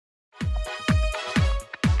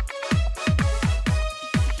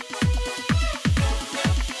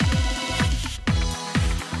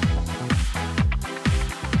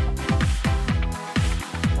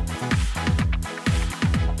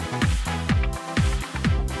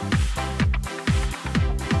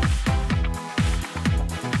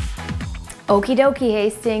Okie dokie,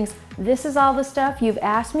 Hastings. This is all the stuff you've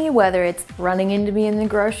asked me, whether it's running into me in the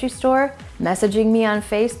grocery store, messaging me on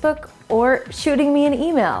Facebook, or shooting me an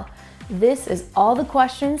email. This is all the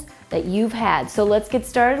questions that you've had. So let's get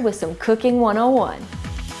started with some Cooking 101.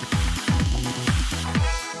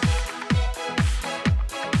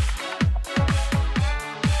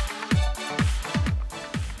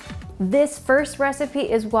 This first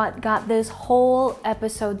recipe is what got this whole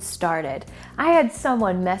episode started. I had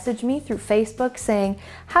someone message me through Facebook saying,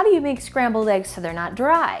 how do you make scrambled eggs so they're not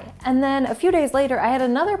dry? And then a few days later, I had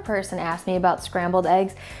another person ask me about scrambled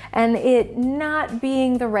eggs and it not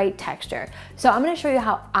being the right texture. So I'm gonna show you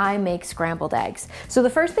how I make scrambled eggs. So the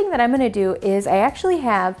first thing that I'm gonna do is I actually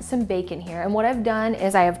have some bacon here. And what I've done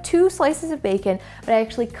is I have 2 slices of bacon, but I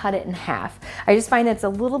actually cut it in half. I just find it's a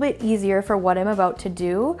little bit easier for what I'm about to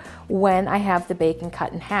do when I have the bacon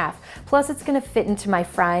cut in half. Plus it's gonna fit into my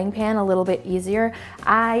frying pan a little bit easier.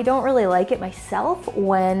 I don't really like it myself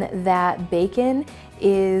when that bacon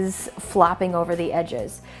is flopping over the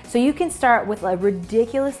edges. So you can start with a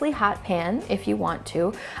ridiculously hot pan if you want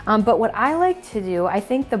to, but what I like to do, I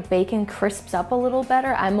think the bacon crisps up a little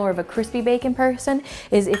better. I'm more of a crispy bacon person,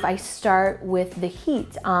 is if I start with the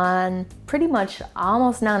heat on pretty much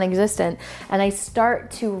almost non-existent and I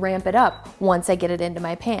start to ramp it up once I get it into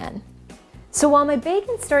my pan. So while my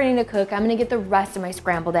bacon's starting to cook, I'm gonna get the rest of my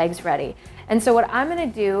scrambled eggs ready. And so what I'm gonna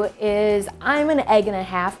do is, I'm an egg and a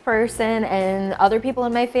half person and other people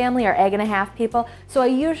in my family are egg and a half people. So I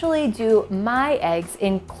usually do my eggs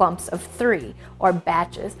in clumps of 3 or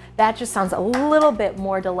batches. Batches sounds a little bit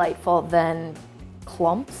more delightful than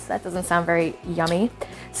clumps. That doesn't sound very yummy.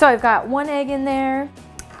 So I've got 1 egg in there.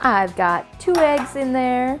 I've got 2 eggs in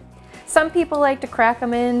there. Some people like to crack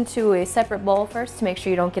them into a separate bowl first to make sure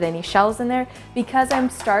you don't get any shells in there. Because I'm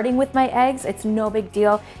starting with my eggs, it's no big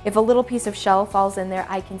deal. If a little piece of shell falls in there,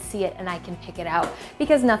 I can see it and I can pick it out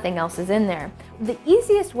because nothing else is in there. The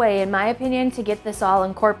easiest way, in my opinion, to get this all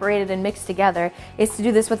incorporated and mixed together is to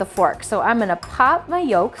do this with a fork. So I'm gonna pop my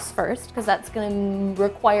yolks first because that's gonna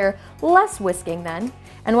require less whisking then.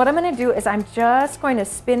 And what I'm gonna do is I'm just going to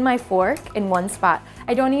spin my fork in one spot.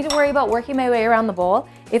 I don't need to worry about working my way around the bowl.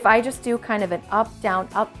 If I just do kind of an up, down,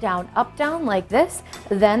 up, down, up, down like this,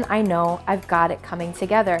 then I know I've got it coming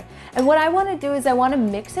together. And what I wanna do is I wanna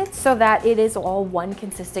mix it so that it is all one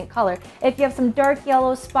consistent color. If you have some dark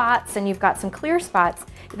yellow spots and you've got some clear spots,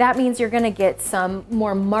 that means you're gonna get some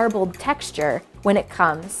more marbled texture when it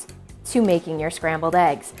comes to making your scrambled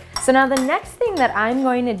eggs. So now the next thing that I'm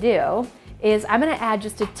going to do is I'm gonna add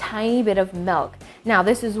just a tiny bit of milk. Now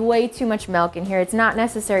this is way too much milk in here. It's not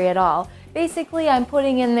necessary at all. Basically, I'm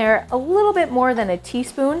putting in there a little bit more than a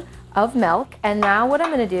teaspoon of milk. And now what I'm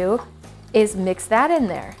gonna do is mix that in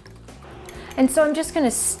there. And so I'm just gonna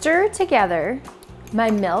stir together my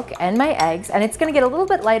milk and my eggs, and it's gonna get a little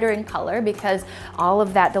bit lighter in color because all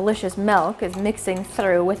of that delicious milk is mixing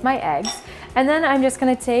through with my eggs. And then I'm just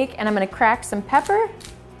gonna take and I'm gonna crack some pepper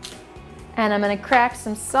and I'm gonna crack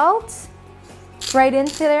some salt right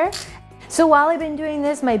into there. So while I've been doing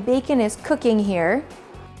this, my bacon is cooking here.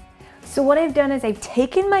 So what I've done is I've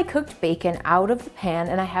taken my cooked bacon out of the pan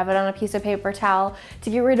and I have it on a piece of paper towel to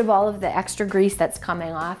get rid of all of the extra grease that's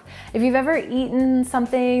coming off. If you've ever eaten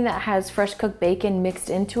something that has fresh cooked bacon mixed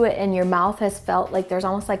into it and your mouth has felt like there's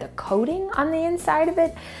almost like a coating on the inside of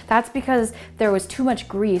it, that's because there was too much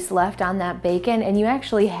grease left on that bacon and you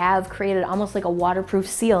actually have created almost like a waterproof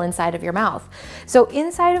seal inside of your mouth. So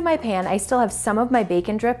inside of my pan, I still have some of my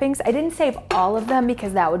bacon drippings. I didn't save all of them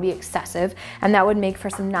because that would be excessive and that would make for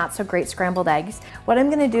some not so great scrambled eggs. What I'm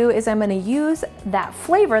gonna do is I'm gonna use that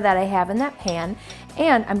flavor that I have in that pan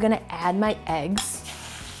and I'm gonna add my eggs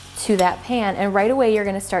to that pan, and right away you're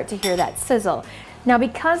gonna start to hear that sizzle. Now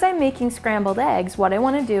because I'm making scrambled eggs, what I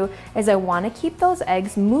wanna do is I wanna keep those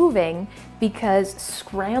eggs moving because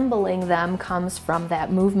scrambling them comes from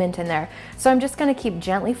that movement in there. So I'm just gonna keep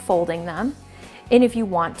gently folding them. And if you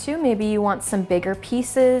want to, maybe you want some bigger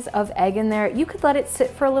pieces of egg in there, you could let it sit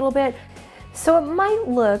for a little bit. So it might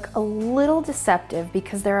look a little deceptive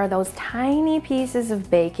because there are those tiny pieces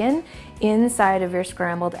of bacon inside of your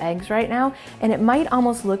scrambled eggs right now, and it might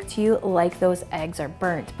almost look to you like those eggs are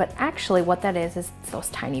burnt, but actually what that is those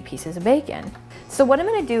tiny pieces of bacon. So what I'm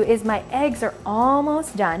gonna do is my eggs are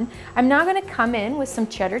almost done. I'm now gonna come in with some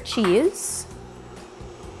cheddar cheese,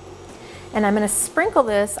 and I'm gonna sprinkle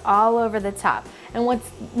this all over the top. And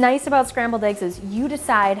what's nice about scrambled eggs is you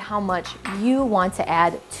decide how much you want to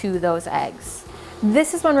add to those eggs.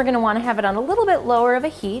 This is when we're gonna wanna have it on a little bit lower of a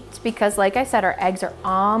heat because like I said, our eggs are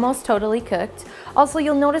almost totally cooked. Also,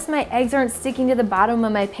 you'll notice my eggs aren't sticking to the bottom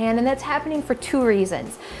of my pan, and that's happening for two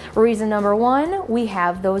reasons. Reason number one, we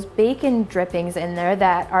have those bacon drippings in there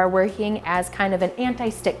that are working as kind of an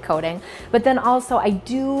anti-stick coating. But then also I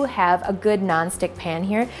do have a good non-stick pan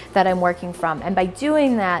here that I'm working from. And by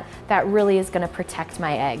doing that, that really is gonna protect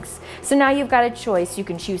my eggs. So now you've got a choice. You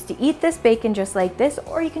can choose to eat this bacon just like this,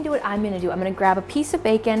 or you can do what I'm gonna do. I'm gonna grab a piece of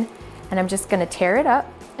bacon and I'm just gonna tear it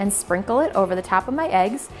up and sprinkle it over the top of my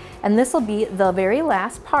eggs. And this will be the very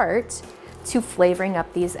last part to flavoring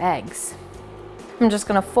up these eggs. I'm just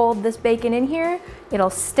gonna fold this bacon in here. It'll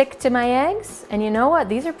stick to my eggs. And you know what?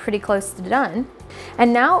 These are pretty close to done.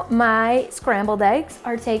 And now my scrambled eggs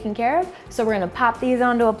are taken care of. So we're gonna pop these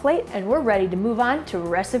onto a plate and we're ready to move on to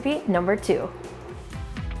recipe number 2.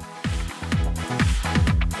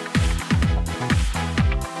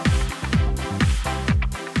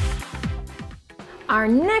 Our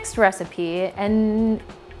next recipe, and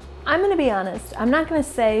I'm gonna be honest, I'm not gonna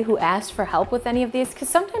say who asked for help with any of these because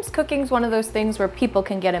sometimes cooking is one of those things where people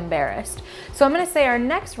can get embarrassed. So I'm gonna say our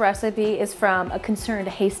next recipe is from a concerned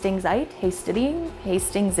Hastingsite,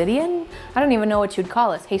 Hastingsidian, I don't even know what you'd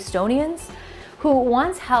call us, Hastonians, who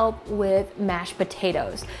wants help with mashed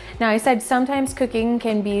potatoes. Now I said sometimes cooking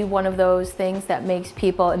can be one of those things that makes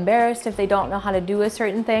people embarrassed if they don't know how to do a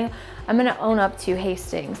certain thing. I'm gonna own up to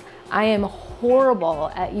Hastings. I am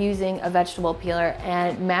horrible at using a vegetable peeler,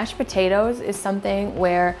 and mashed potatoes is something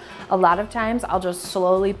where a lot of times I'll just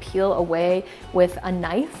slowly peel away with a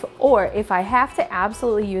knife, or if I have to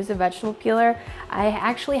absolutely use a vegetable peeler, I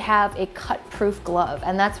actually have a cut-proof glove,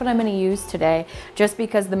 and that's what I'm gonna use today, just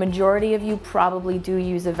because the majority of you probably do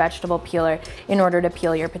use a vegetable peeler in order to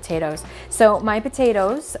peel your potatoes. So my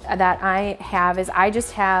potatoes that I have is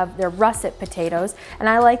they're russet potatoes, and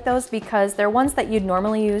I like those because they're ones that you'd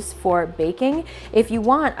normally use for baking. If you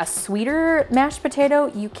want a sweeter mashed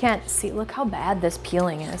potato, you can't see, look how bad this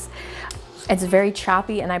peeling is. It's very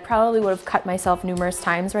choppy, and I probably would have cut myself numerous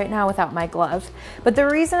times right now without my glove. But the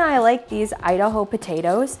reason I like these Idaho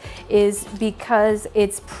potatoes is because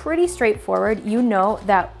it's pretty straightforward. You know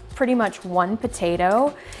that pretty much one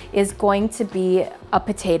potato is going to be a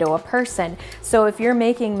potato a person. So if you're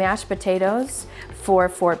making mashed potatoes for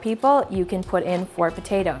 4 people, you can put in 4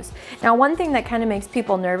 potatoes. Now, one thing that kind of makes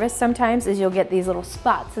people nervous sometimes is you'll get these little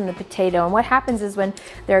spots in the potato, and what happens is when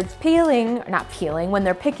they're when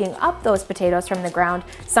they're picking up those potatoes from the ground,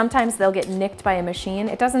 sometimes they'll get nicked by a machine.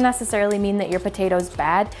 It doesn't necessarily mean that your potato's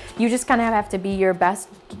bad. You just kind of have to be your best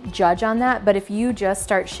judge on that, but if you just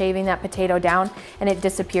start shaving that potato down and it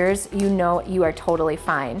disappears, you know you are totally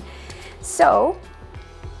fine. So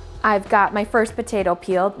I've got my first potato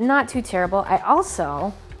peeled, not too terrible. I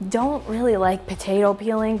also don't really like potato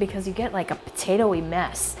peeling because you get like a potatoey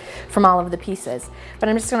mess from all of the pieces. But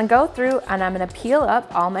I'm just gonna go through and I'm gonna peel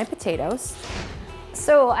up all my potatoes.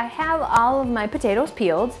 So I have all of my potatoes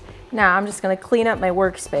peeled. Now I'm just gonna clean up my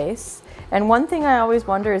workspace. And one thing I always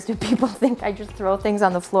wonder is, do people think I just throw things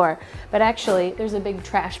on the floor? But actually, there's a big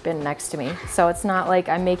trash bin next to me. So it's not like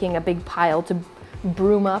I'm making a big pile to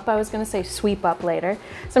broom up. I was gonna say sweep up later.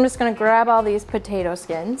 So I'm just gonna grab all these potato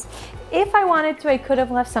skins. If I wanted to, I could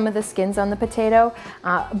have left some of the skins on the potato,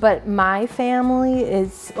 but my family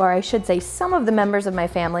is, or I should say some of the members of my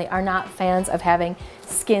family are not fans of having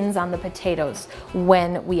skins on the potatoes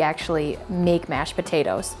when we actually make mashed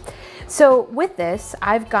potatoes. So with this,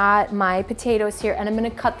 I've got my potatoes here and I'm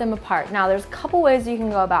gonna cut them apart. Now there's a couple ways you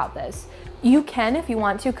can go about this. You can, if you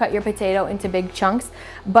want to, cut your potato into big chunks,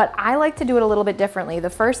 but I like to do it a little bit differently. The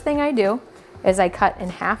first thing I do is I cut in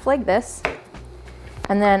half like this,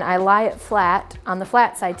 and then I lie it flat on the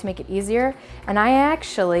flat side to make it easier, and I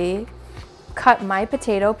actually cut my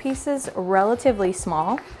potato pieces relatively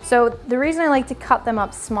small. So the reason I like to cut them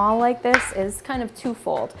up small like this is kind of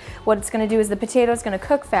twofold. What it's gonna do is the potato is gonna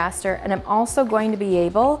cook faster, and I'm also going to be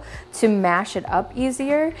able to mash it up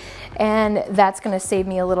easier, and that's gonna save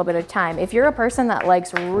me a little bit of time. If you're a person that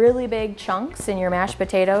likes really big chunks in your mashed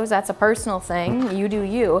potatoes, that's a personal thing, you do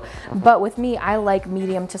you. But with me, I like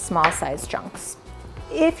medium to small size chunks.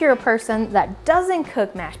 If you're a person that doesn't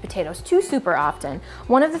cook mashed potatoes too super often,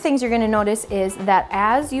 one of the things you're gonna notice is that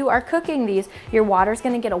as you are cooking these, your water's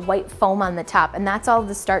gonna get a white foam on the top, and that's all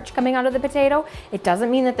the starch coming out of the potato. It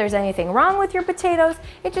doesn't mean that there's anything wrong with your potatoes,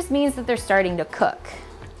 it just means that they're starting to cook.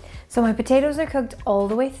 So my potatoes are cooked all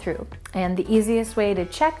the way through, and the easiest way to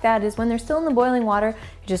check that is when they're still in the boiling water,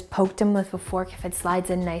 you just poke them with a fork. If it slides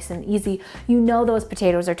in nice and easy, you know those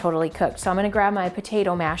potatoes are totally cooked. So I'm gonna grab my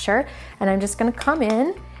potato masher, and I'm just gonna come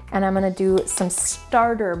in and I'm gonna do some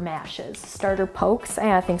starter mashes, starter pokes.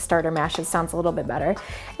 I think starter mashes sounds a little bit better.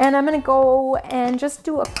 And I'm gonna go and just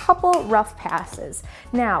do a couple rough passes.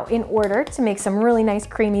 Now, in order to make some really nice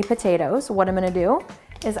creamy potatoes, what I'm gonna do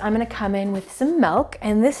is I'm gonna come in with some milk,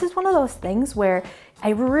 and this is one of those things where I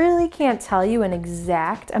really can't tell you an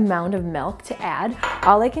exact amount of milk to add.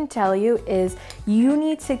 All I can tell you is you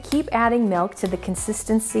need to keep adding milk to the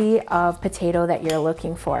consistency of potato that you're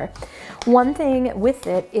looking for. One thing with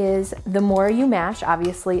it is the more you mash,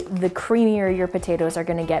 obviously, the creamier your potatoes are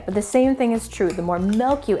gonna get, but the same thing is true. The more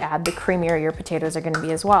milk you add, the creamier your potatoes are gonna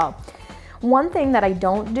be as well. One thing that I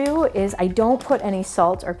don't do is I don't put any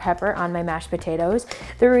salt or pepper on my mashed potatoes.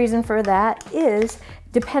 The reason for that is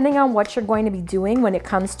depending on what you're going to be doing when it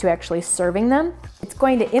comes to actually serving them, it's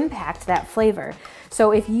going to impact that flavor.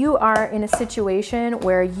 So if you are in a situation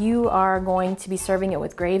where you are going to be serving it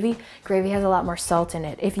with gravy, gravy has a lot more salt in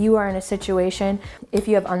it. If you are in a situation, if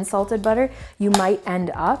you have unsalted butter, you might end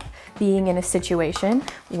up being in a situation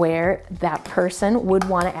where that person would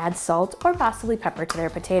want to add salt or possibly pepper to their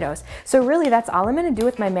potatoes. So really that's all I'm going to do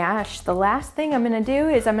with my mash. The last thing I'm going to do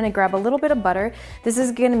is I'm going to grab a little bit of butter. This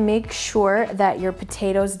is going to make sure that your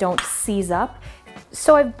potatoes don't seize up.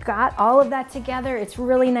 So I've got all of that together. It's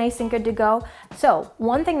really nice and good to go. So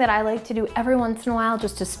one thing that I like to do every once in a while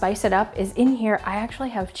just to spice it up is in here I actually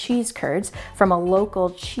have cheese curds from a local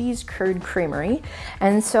cheese curd creamery.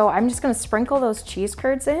 And so I'm just gonna sprinkle those cheese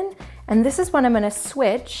curds in. And this is when I'm gonna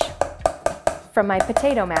switch from my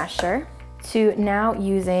potato masher to now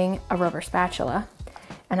using a rubber spatula.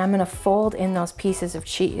 And I'm gonna fold in those pieces of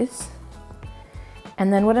cheese.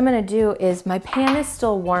 And then what I'm gonna do is my pan is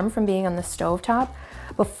still warm from being on the stove top.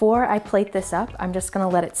 Before I plate this up, I'm just gonna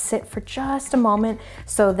let it sit for just a moment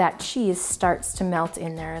so that cheese starts to melt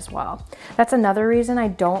in there as well. That's another reason I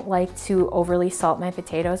don't like to overly salt my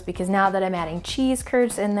potatoes, because now that I'm adding cheese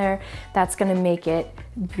curds in there, that's gonna make it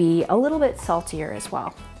be a little bit saltier as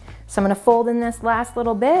well. So I'm gonna fold in this last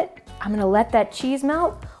little bit. I'm gonna let that cheese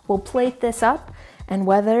melt. We'll plate this up. And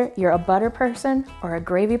whether you're a butter person or a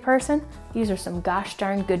gravy person, these are some gosh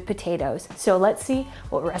darn good potatoes. So let's see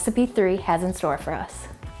what recipe 3 has in store for us.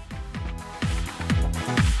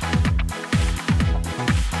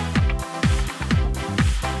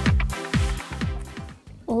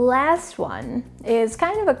 Last one is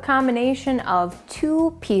kind of a combination of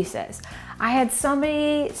 2 pieces. I had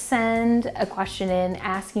somebody send a question in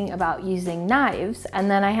asking about using knives, and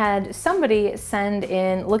then I had somebody send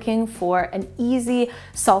in looking for an easy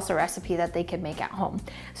salsa recipe that they could make at home.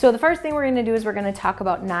 So the first thing we're gonna do is we're gonna talk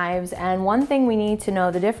about knives, and one thing we need to know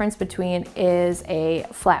the difference between is a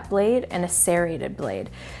flat blade and a serrated blade.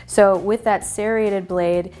 So with that serrated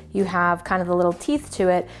blade, you have kind of the little teeth to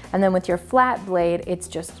it, and then with your flat blade, it's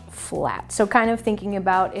just flat. So kind of thinking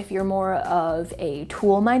about if you're more of a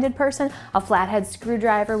tool-minded person, a flathead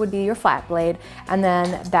screwdriver would be your flat blade, and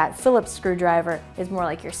then that Phillips screwdriver is more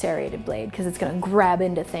like your serrated blade because it's gonna grab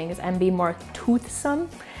into things and be more toothsome.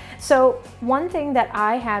 So one thing that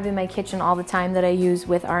I have in my kitchen all the time that I use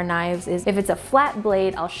with our knives is if it's a flat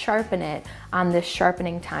blade, I'll sharpen it on this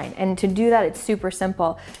sharpening tine. And to do that, it's super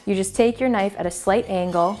simple. You just take your knife at a slight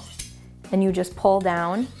angle and you just pull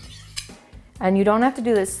down. And you don't have to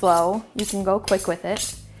do this slow, you can go quick with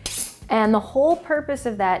it. And the whole purpose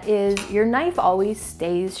of that is your knife always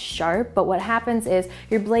stays sharp, but what happens is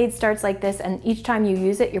your blade starts like this, and each time you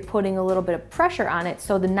use it, you're putting a little bit of pressure on it,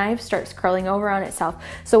 so the knife starts curling over on itself.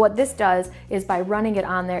 So what this does is by running it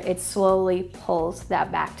on there, it slowly pulls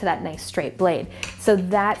that back to that nice straight blade. So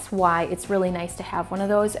that's why it's really nice to have one of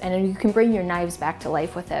those, and you can bring your knives back to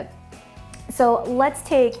life with it. So let's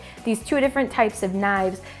take these 2 different types of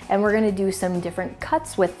knives and we're gonna do some different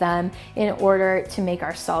cuts with them in order to make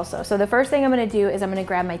our salsa. So the first thing I'm gonna do is I'm gonna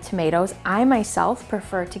grab my tomatoes. I myself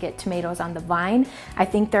prefer to get tomatoes on the vine. I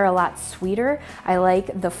think they're a lot sweeter. I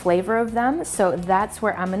like the flavor of them, so that's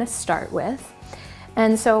where I'm gonna start with.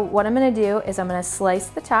 And so what I'm gonna do is I'm gonna slice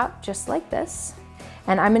the top just like this,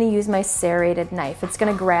 and I'm gonna use my serrated knife. It's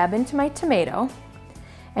gonna grab into my tomato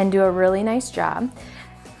and do a really nice job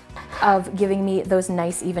of giving me those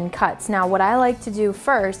nice even cuts. Now what I like to do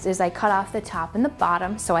first is I cut off the top and the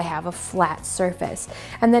bottom so I have a flat surface.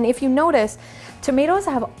 And then if you notice, tomatoes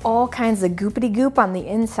have all kinds of goopity goop on the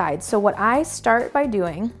inside. So what I start by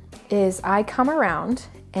doing is I come around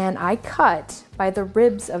and I cut by the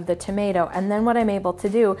ribs of the tomato, and then what I'm able to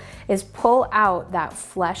do is pull out that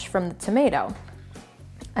flesh from the tomato.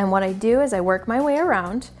 And what I do is I work my way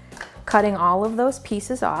around, cutting all of those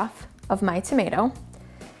pieces off of my tomato.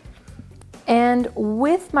 And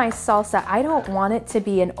with my salsa, I don't want it to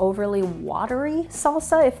be an overly watery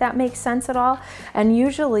salsa, if that makes sense at all. And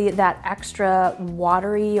usually that extra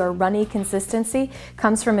watery or runny consistency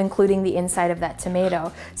comes from including the inside of that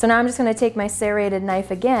tomato. So now I'm just gonna take my serrated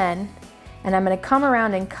knife again, and I'm gonna come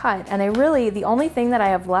around and cut. And the only thing that I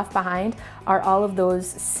have left behind are all of those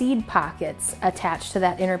seed pockets attached to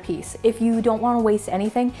that inner piece. If you don't wanna waste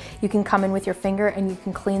anything, you can come in with your finger and you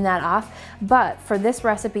can clean that off. But for this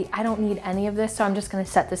recipe, I don't need any of this, so I'm just gonna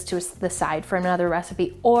set this to the side for another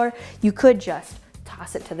recipe, or you could just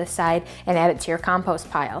toss it to the side and add it to your compost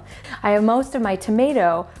pile. I have most of my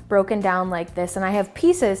tomato broken down like this, and I have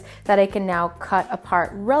pieces that I can now cut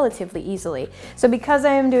apart relatively easily. So because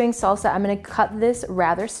I am doing salsa, I'm gonna cut this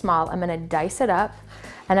rather small. I'm gonna dice it up,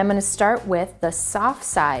 and I'm gonna start with the soft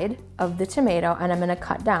side of the tomato, and I'm gonna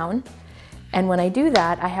cut down. And when I do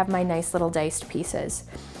that, I have my nice little diced pieces.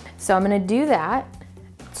 So I'm gonna do that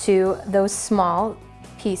to those small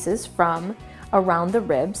pieces from around the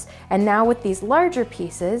ribs. And now with these larger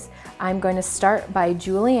pieces, I'm going to start by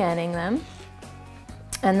julienning them.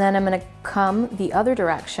 And then I'm gonna come the other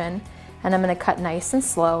direction, and I'm gonna cut nice and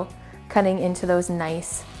slow, cutting into those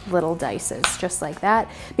nice little dices, just like that.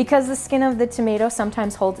 Because the skin of the tomato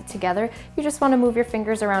sometimes holds it together, you just wanna move your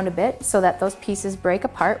fingers around a bit so that those pieces break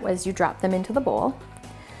apart as you drop them into the bowl.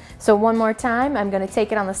 So one more time, I'm gonna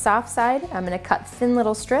take it on the soft side. I'm gonna cut thin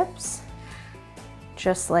little strips,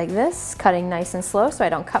 just like this, cutting nice and slow so I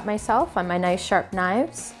don't cut myself on my nice sharp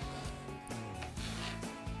knives.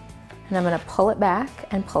 And I'm gonna pull it back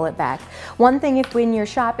and pull it back. One thing, when you're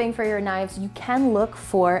shopping for your knives, you can look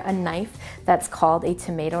for a knife that's called a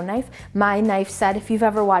tomato knife. My knife set, if you've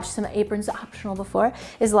ever watched some Aprons optional before,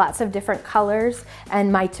 is lots of different colors.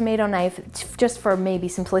 And my tomato knife, just for maybe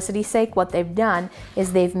simplicity's sake, what they've done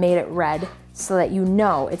is they've made it red so that you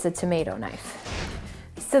know it's a tomato knife.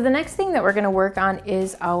 So the next thing that we're gonna work on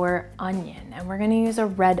is our onion, and we're gonna use a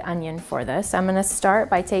red onion for this. I'm gonna start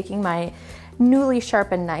by taking my newly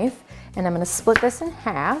sharpened knife, and I'm gonna split this in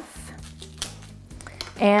half.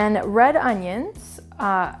 And red onions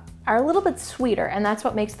are a little bit sweeter, and that's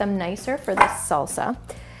what makes them nicer for this salsa.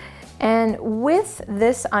 And with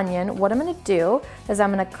this onion, what I'm gonna do is I'm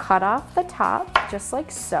gonna cut off the top, just like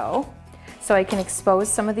so I can expose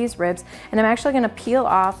some of these ribs. And I'm actually gonna peel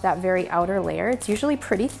off that very outer layer. It's usually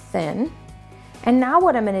pretty thin. And now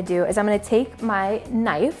what I'm gonna do is I'm gonna take my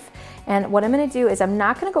knife, and what I'm gonna do is I'm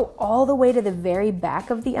not gonna go all the way to the very back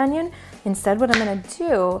of the onion. Instead, what I'm gonna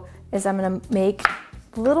do is I'm gonna make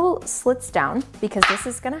little slits down, because this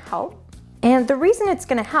is gonna help. And the reason it's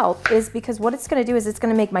gonna help is because what it's gonna do is it's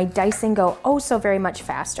gonna make my dicing go oh so very much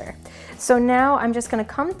faster. So now I'm just gonna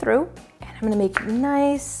come through, and I'm gonna make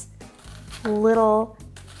nice little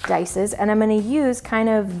dices, and I'm gonna use kind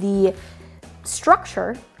of the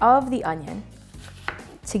structure of the onion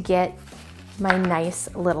to get my nice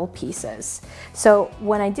little pieces. So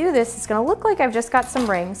when I do this, it's gonna look like I've just got some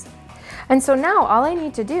rings. And so now all I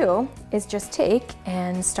need to do is just take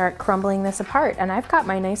and start crumbling this apart, and I've got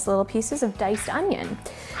my nice little pieces of diced onion.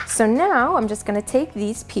 So now I'm just gonna take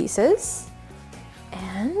these pieces,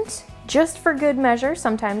 and just for good measure,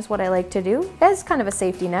 sometimes what I like to do as kind of a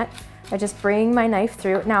safety net, I just bring my knife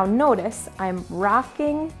through. Now notice I'm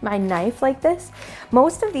rocking my knife like this.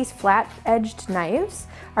 Most of these flat-edged knives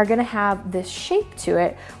are gonna have this shape to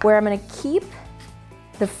it where I'm gonna keep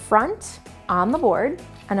the front on the board,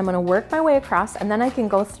 and I'm gonna work my way across, and then I can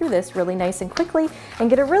go through this really nice and quickly and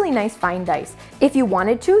get a really nice fine dice. If you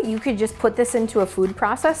wanted to, you could just put this into a food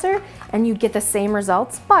processor and you'd get the same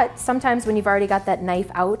results, but sometimes when you've already got that knife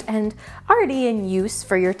out and already in use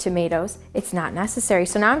for your tomatoes, it's not necessary.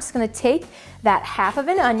 So now I'm just gonna take that half of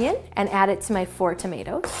an onion and add it to my 4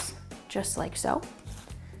 tomatoes, just like so.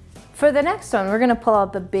 For the next one, we're gonna pull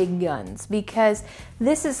out the big guns, because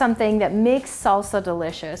this is something that makes salsa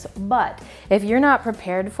delicious, but if you're not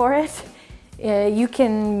prepared for it, you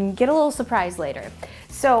can get a little surprise later.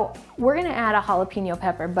 So we're gonna add a jalapeno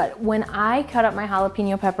pepper, but when I cut up my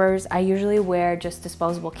jalapeno peppers, I usually wear just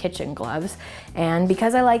disposable kitchen gloves. And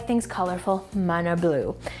because I like things colorful, mine are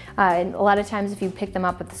blue. And a lot of times if you pick them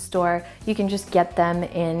up at the store, you can just get them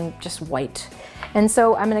in just white. And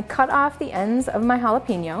so I'm gonna cut off the ends of my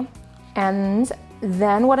jalapeno, and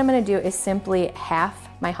then what I'm gonna do is simply half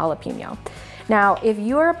my jalapeno. Now, if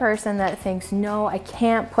you're a person that thinks, no, I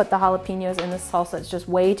can't put the jalapenos in the salsa, it's just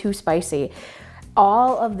way too spicy,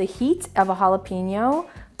 all of the heat of a jalapeno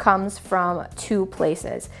comes from two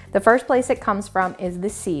places. The first place it comes from is the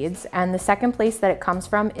seeds, and the second place that it comes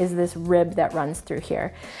from is this rib that runs through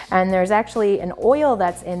here. And there's actually an oil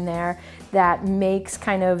that's in there that makes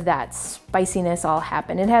kind of that spiciness all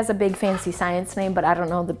happen. It has a big fancy science name, but I don't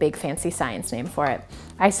know the big fancy science name for it.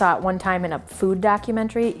 I saw it one time in a food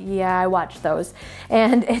documentary. Yeah, I watched those,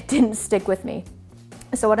 and it didn't stick with me.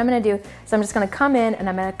 So what I'm gonna do is I'm just gonna come in and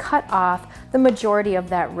I'm gonna cut off the majority of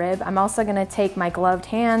that rib. I'm also gonna take my gloved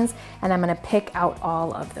hands and I'm gonna pick out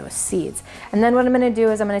all of those seeds. And then what I'm gonna do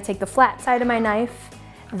is I'm gonna take the flat side of my knife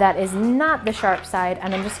that is not the sharp side,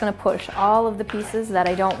 and I'm just gonna push all of the pieces that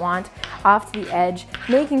I don't want off to the edge,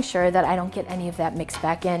 making sure that I don't get any of that mixed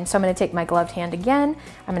back in. So I'm gonna take my gloved hand again,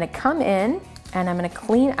 I'm gonna come in and I'm gonna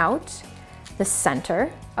clean out the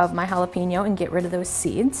center of my jalapeno and get rid of those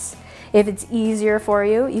seeds. If it's easier for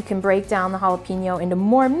you, you can break down the jalapeno into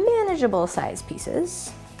more manageable size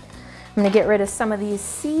pieces. I'm gonna get rid of some of these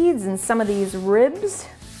seeds and some of these ribs.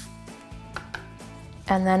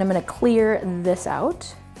 And then I'm gonna clear this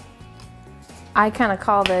out. I kind of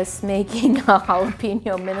call this making a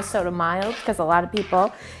jalapeno Minnesota mild, because a lot of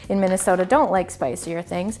people in Minnesota don't like spicier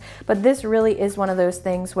things, but this really is one of those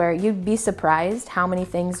things where you'd be surprised how many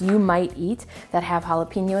things you might eat that have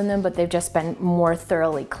jalapeno in them, but they've just been more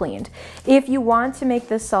thoroughly cleaned. If you want to make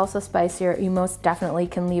this salsa spicier, you most definitely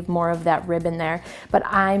can leave more of that rib in there, but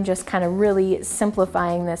I'm just kind of really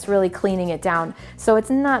simplifying this, really cleaning it down, so it's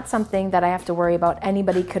not something that I have to worry about.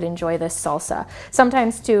 Anybody could enjoy this salsa.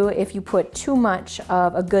 Sometimes too, if you put too much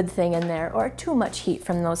of a good thing in there or too much heat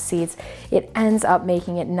from those seeds, it ends up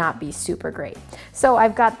making it not be super great. So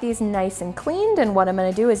I've got these nice and cleaned, and what I'm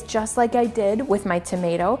going to do is just like I did with my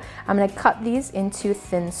tomato, I'm going to cut these into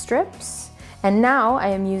thin strips. And now I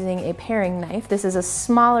am using a paring knife. This is a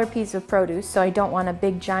smaller piece of produce, so I don't want a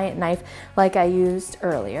big giant knife like I used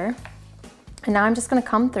earlier. And now I'm just gonna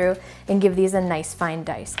come through and give these a nice fine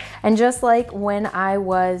dice. And just like when I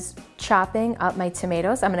was chopping up my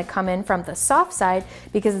tomatoes, I'm gonna come in from the soft side,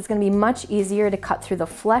 because it's gonna be much easier to cut through the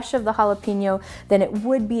flesh of the jalapeno than it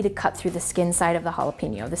would be to cut through the skin side of the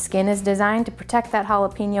jalapeno. The skin is designed to protect that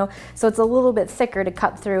jalapeno, so it's a little bit thicker to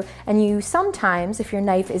cut through. And you sometimes, if your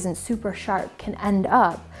knife isn't super sharp, can end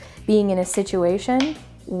up being in a situation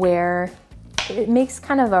where it makes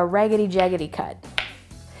kind of a raggedy-jaggedy cut.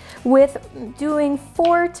 With doing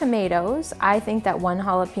 4 tomatoes, I think that 1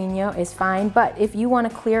 jalapeno is fine, but if you want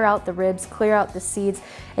to clear out the ribs, clear out the seeds,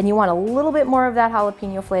 and you want a little bit more of that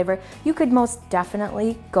jalapeno flavor, you could most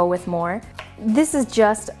definitely go with more. This is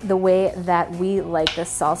just the way that we like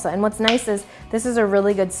this salsa, and what's nice is this is a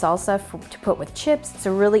really good salsa to put with chips. It's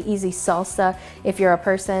a really easy salsa if you're a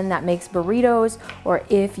person that makes burritos, or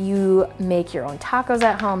if you make your own tacos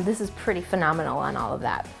at home. This is pretty phenomenal on all of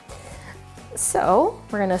that. So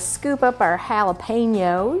we're gonna scoop up our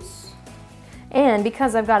jalapenos, and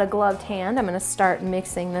because I've got a gloved hand, I'm gonna start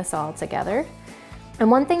mixing this all together.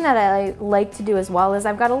 And one thing that I like to do as well is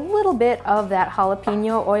I've got a little bit of that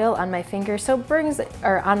jalapeno oil on my finger, so it brings,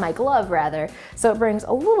 or on my glove rather, so it brings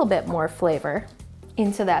a little bit more flavor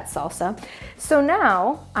into that salsa. So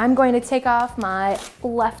now I'm going to take off my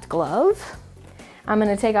left glove. I'm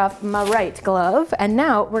gonna take off my right glove, and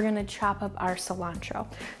now we're gonna chop up our cilantro.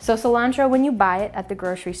 So cilantro, when you buy it at the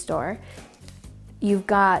grocery store, you've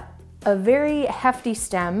got a very hefty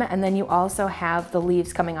stem, and then you also have the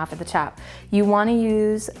leaves coming off at the top. You wanna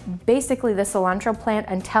use basically the cilantro plant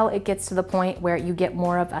until it gets to the point where you get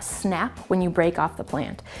more of a snap when you break off the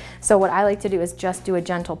plant. So what I like to do is just do a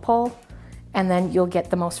gentle pull, and then you'll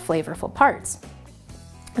get the most flavorful parts.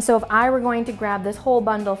 So if I were going to grab this whole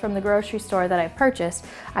bundle from the grocery store that I purchased,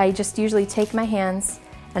 I just usually take my hands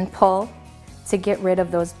and pull to get rid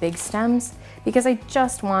of those big stems, because I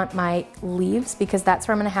just want my leaves, because that's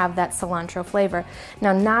where I'm gonna have that cilantro flavor.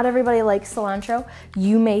 Now, not everybody likes cilantro.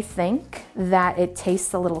 You may think that it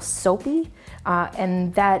tastes a little soapy,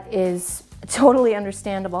 and that is totally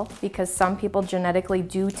understandable, because some people genetically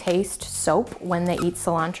do taste soap when they eat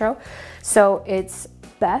cilantro. So it's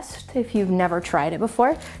best, if you've never tried it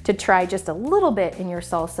before, to try just a little bit in your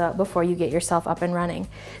salsa before you get yourself up and running.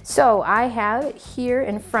 So I have here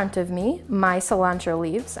in front of me my cilantro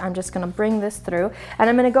leaves. I'm just gonna bring this through, and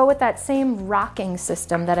I'm gonna go with that same rocking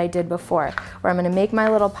system that I did before, where I'm gonna make my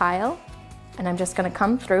little pile, and I'm just gonna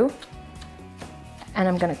come through, and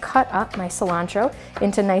I'm gonna cut up my cilantro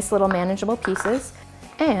into nice little manageable pieces.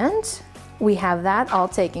 And we have that all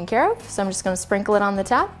taken care of, so I'm just gonna sprinkle it on the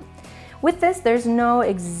top. With this, there's no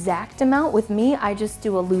exact amount. With me, I just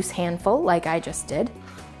do a loose handful like I just did.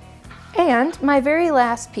 And my very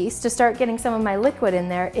last piece to start getting some of my liquid in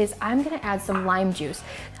there is I'm gonna add some lime juice.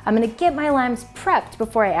 I'm gonna get my limes prepped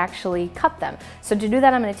before I actually cut them. So to do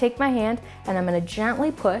that, I'm gonna take my hand and I'm gonna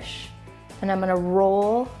gently push and I'm gonna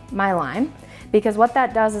roll my lime, because what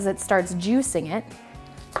that does is it starts juicing it.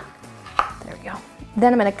 There we go.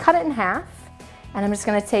 Then I'm gonna cut it in half and I'm just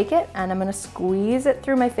gonna take it and I'm gonna squeeze it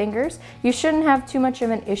through my fingers. You shouldn't have too much of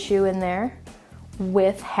an issue in there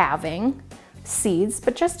with having seeds,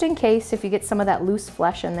 but just in case, if you get some of that loose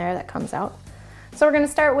flesh in there that comes out. So we're gonna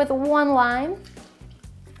start with 1 lime,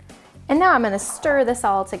 and now I'm gonna stir this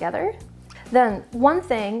all together. Then one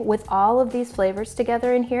thing with all of these flavors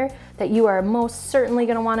together in here that you are most certainly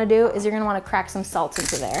gonna wanna do is you're gonna wanna crack some salt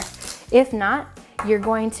into there. If not, you're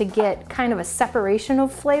going to get kind of a separation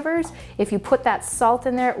of flavors. If you put that salt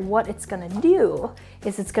in there, what it's gonna do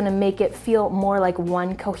is it's gonna make it feel more like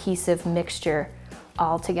one cohesive mixture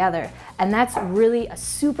all together. And that's really a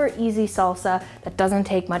super easy salsa that doesn't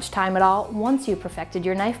take much time at all once you perfected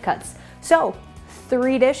your knife cuts. So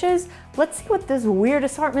 3 dishes, let's see what this weird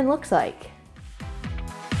assortment looks like.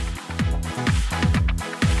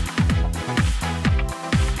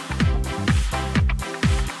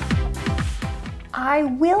 I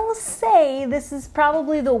will say this is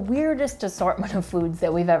probably the weirdest assortment of foods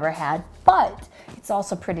that we've ever had, but it's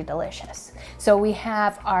also pretty delicious. So we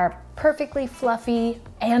have our perfectly fluffy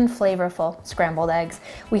and flavorful scrambled eggs.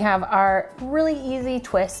 We have our really easy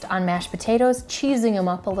twist on mashed potatoes, cheesing them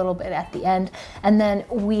up a little bit at the end. And then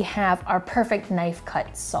we have our perfect knife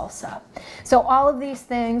cut salsa. So all of these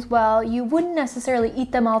things, well, you wouldn't necessarily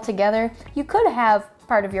eat them all together. You could have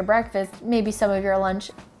part of your breakfast, maybe some of your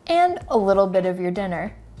lunch, and a little bit of your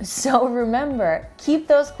dinner. So remember, keep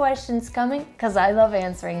those questions coming because I love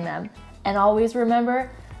answering them. And always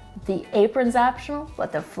remember, the apron's optional,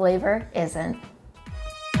 but the flavor isn't.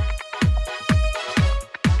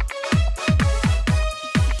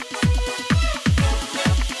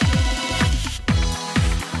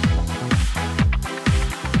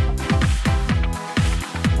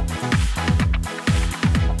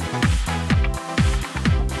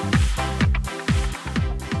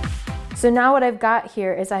 So now what I've got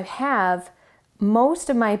here is I have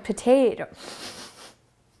most of my potato.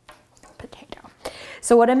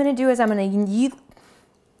 So what I'm gonna do is I'm gonna